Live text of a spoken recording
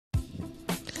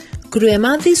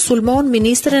Kryemadhi sulmon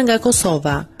ministren nga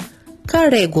Kosova. Ka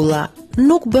rregulla,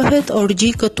 nuk bëhet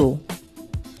orgji këtu.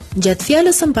 Gjatë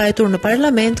fjalës së mbajtur në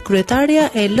parlament, kryetaria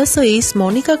e LSI-s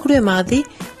Monika Kryemadhi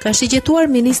ka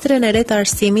shigjetuar ministren e re të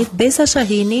arsimit Besa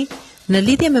Shahini në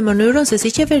lidhje me mënyrën se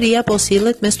si qeveria po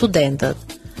sillet me studentët.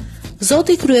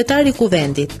 Zoti kryetari i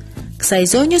kuvendit, kësaj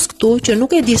zonjës këtu që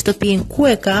nuk e di shtëpinë ku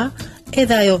e ka,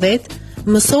 edhe ajo vetë,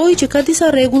 mësoi që ka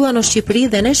disa rregulla në Shqipëri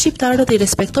dhe ne shqiptarët i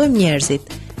respektojmë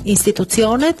njerëzit,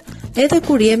 institucionet, edhe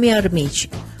kur jemi armiq.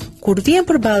 Kur vjen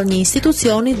përballë një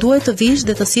institucioni, duhet të vish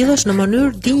dhe të sillesh në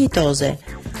mënyrë dinjitoze.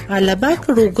 Allabak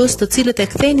rrugës të cilët e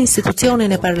kthejnë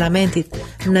institucionin e parlamentit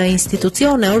në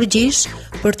institucione orgjish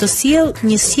për të sjellë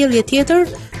një sjellje tjetër,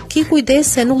 ki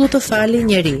kujdes se nuk do të falin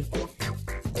njeri.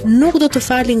 Nuk do të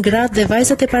falin gratë dhe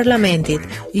vajzat e parlamentit,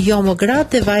 jo më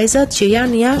gratë dhe vajzat që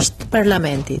janë jashtë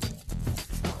parlamentit.